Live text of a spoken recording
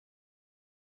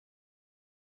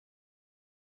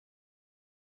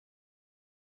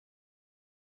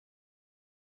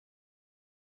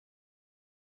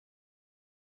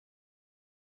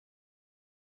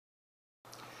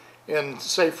In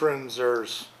safe rooms,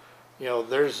 there's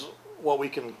what we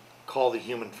can call the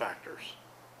human factors.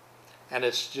 And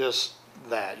it's just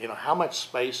that, how much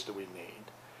space do we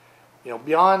need?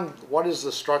 Beyond what is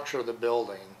the structure of the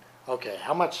building, okay,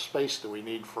 how much space do we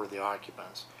need for the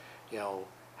occupants?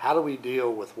 How do we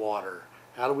deal with water?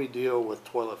 How do we deal with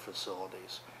toilet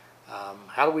facilities?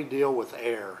 How do we deal with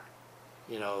air,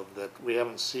 that we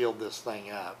haven't sealed this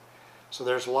thing up? So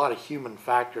there's a lot of human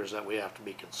factors that we have to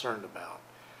be concerned about.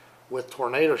 With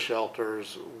tornado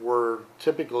shelters, we're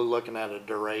typically looking at a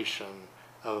duration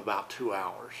of about 2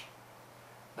 hours.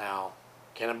 Now,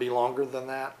 can it be longer than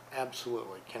that?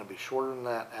 Absolutely. Can it be shorter than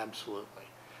that? Absolutely.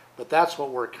 But that's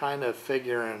what we're kind of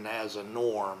figuring as a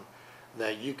norm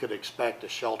that you could expect a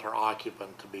shelter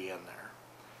occupant to be in there.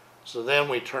 So then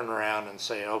we turn around and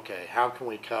say, okay, how can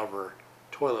we cover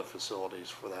toilet facilities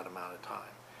for that amount of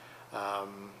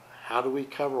time? How do we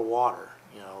cover water,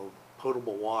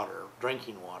 potable water,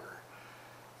 drinking water?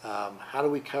 How do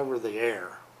we cover the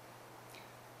air?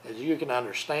 As you can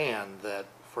understand that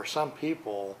for some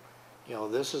people,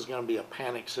 this is going to be a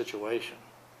panic situation.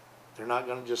 They're not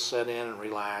going to just sit in and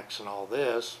relax and all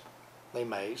this. They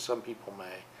may, some people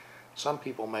may. Some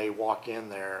people may walk in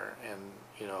there and,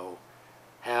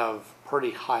 have pretty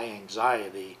high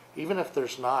anxiety, even if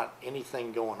there's not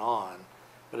anything going on,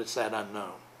 but it's that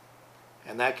unknown.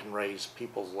 And that can raise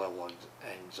people's level of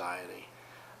anxiety.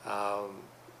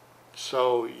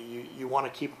 So you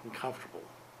want to keep them comfortable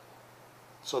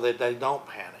so that they don't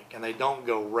panic and they don't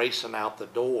go racing out the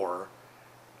door,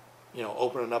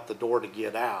 opening up the door to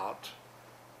get out,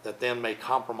 that then may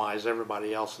compromise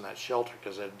everybody else in that shelter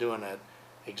because they're doing it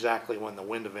exactly when the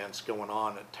wind event's going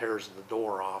on. It tears the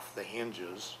door off the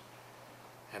hinges,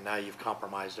 and now you've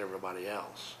compromised everybody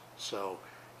else. So,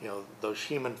 those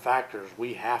human factors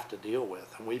we have to deal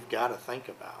with, and we've got to think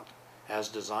about as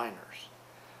designers.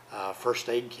 First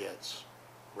aid kits,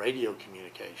 radio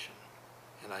communication,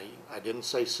 and I didn't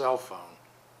say cell phone,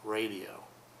 radio.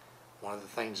 One of the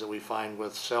things that we find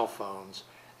with cell phones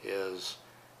is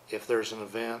if there's an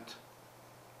event,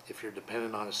 if you're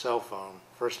dependent on a cell phone,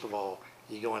 first of all,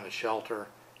 you go in a shelter,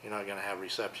 you're not going to have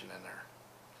reception in there.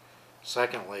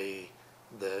 Secondly,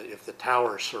 if the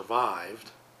tower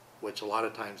survived, which a lot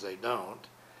of times they don't,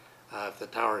 if the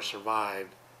tower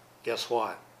survived, guess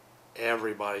what?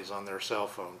 Everybody's on their cell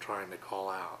phone trying to call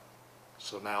out.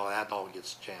 So now that all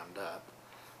gets jammed up.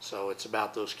 So it's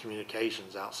about those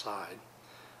communications outside.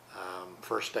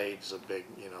 First aid's a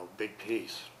big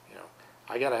piece.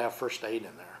 I got to have first aid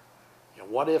in there.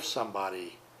 What if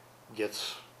somebody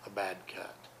gets a bad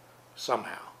cut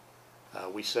somehow?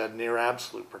 We said near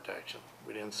absolute protection.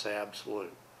 We didn't say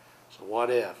absolute. So what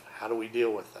if? How do we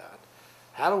deal with that?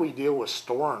 How do we deal with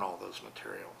storing all those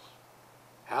materials?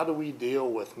 How do we deal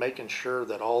with making sure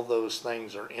that all those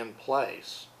things are in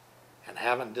place and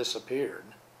haven't disappeared?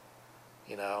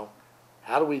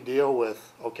 How do we deal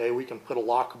with, okay, we can put a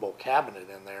lockable cabinet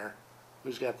in there.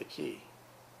 Who's got the key?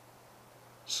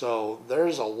 So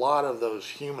there's a lot of those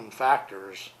human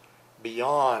factors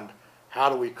beyond how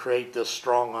do we create this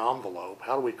strong envelope?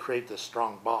 How do we create this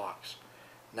strong box?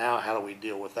 Now how do we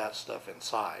deal with that stuff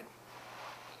inside?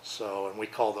 So, and we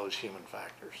call those human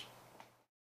factors.